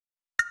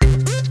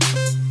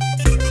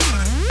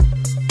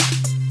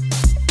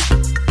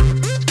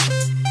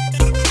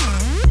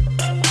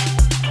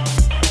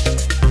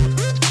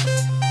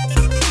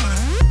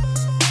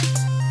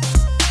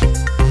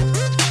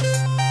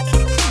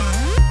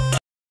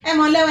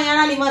lẹ́wọ̀n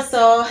yàrá lè mọ̀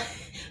sọ.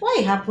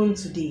 What happened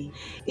today?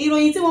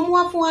 Ìròyìn tí mo mú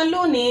wá fún wa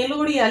lónìí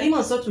lórí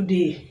Àlímọ̀ṣọ́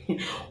today.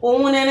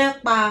 Òun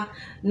nẹ́nẹ́ pa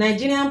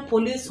Nigerian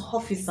Police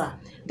Officer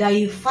that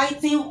is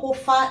fighting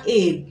over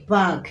a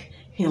bag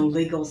in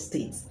Lagos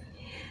State.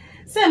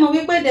 Say mo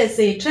wípé there's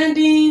a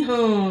trending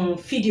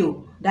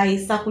video that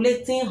is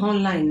circulating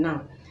online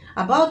now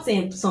about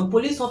some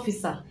police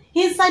officer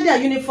inside their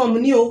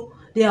uniform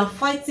they are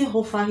fighting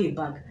over a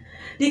bag.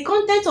 The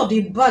content of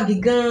the bag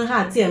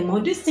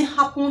this thing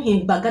happened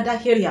in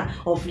Bagada area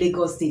of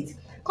Lagos State.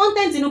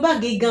 Content in the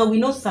bag we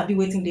no sabi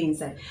wetin dey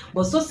inside,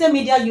 but social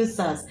media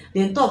users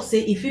dem talk say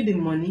if it be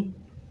money,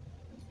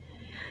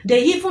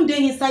 they even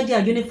dey inside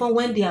their uniform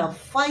when they are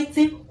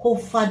fighting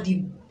over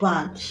the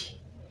bag.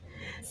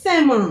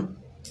 Simon,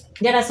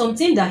 there are some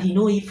things that he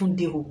no even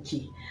dey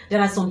okay.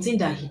 There are some things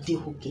that he dey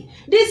okay.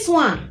 This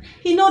one,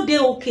 he no dey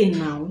okay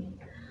now.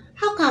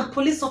 How can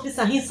police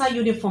officer inside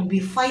uniform be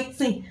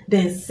fighting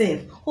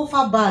themselves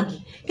over bag?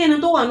 Kẹ́ni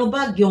tó wà no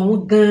bag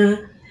ọ̀hún gan.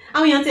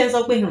 Àwọn èèyàn tí ẹ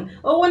sọ pé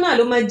owó náà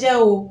ló máa jẹ́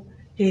o.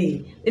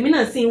 Èmi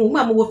náà sì ń wò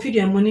nígbà mo wo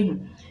fídíò ẹ̀ mo ní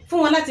fún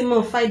wọn láti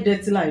máa fight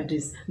dirty like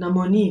this na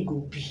money go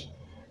be.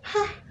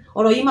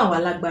 Ọ̀rọ̀ yìí mà wá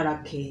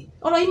lágbára kẹ́.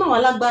 Ọ̀rọ̀ yìí mà wá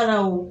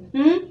lágbára o.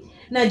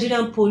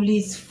 Nigerian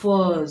Police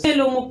Force. Ṣé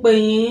ló mú pé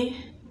yín?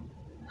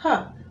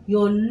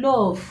 Your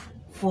love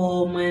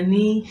for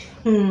money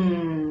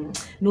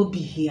no be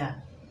here.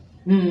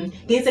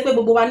 Kì í ṣe pé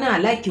gbogbo wa náà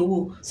like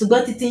owó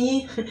ṣùgbọ́n títí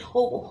yín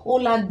ó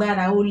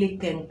lágbára ó lè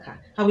kẹ̀ǹkà.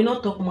 I will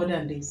not talk more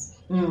than this.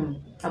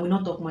 I will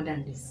not talk more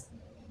than this.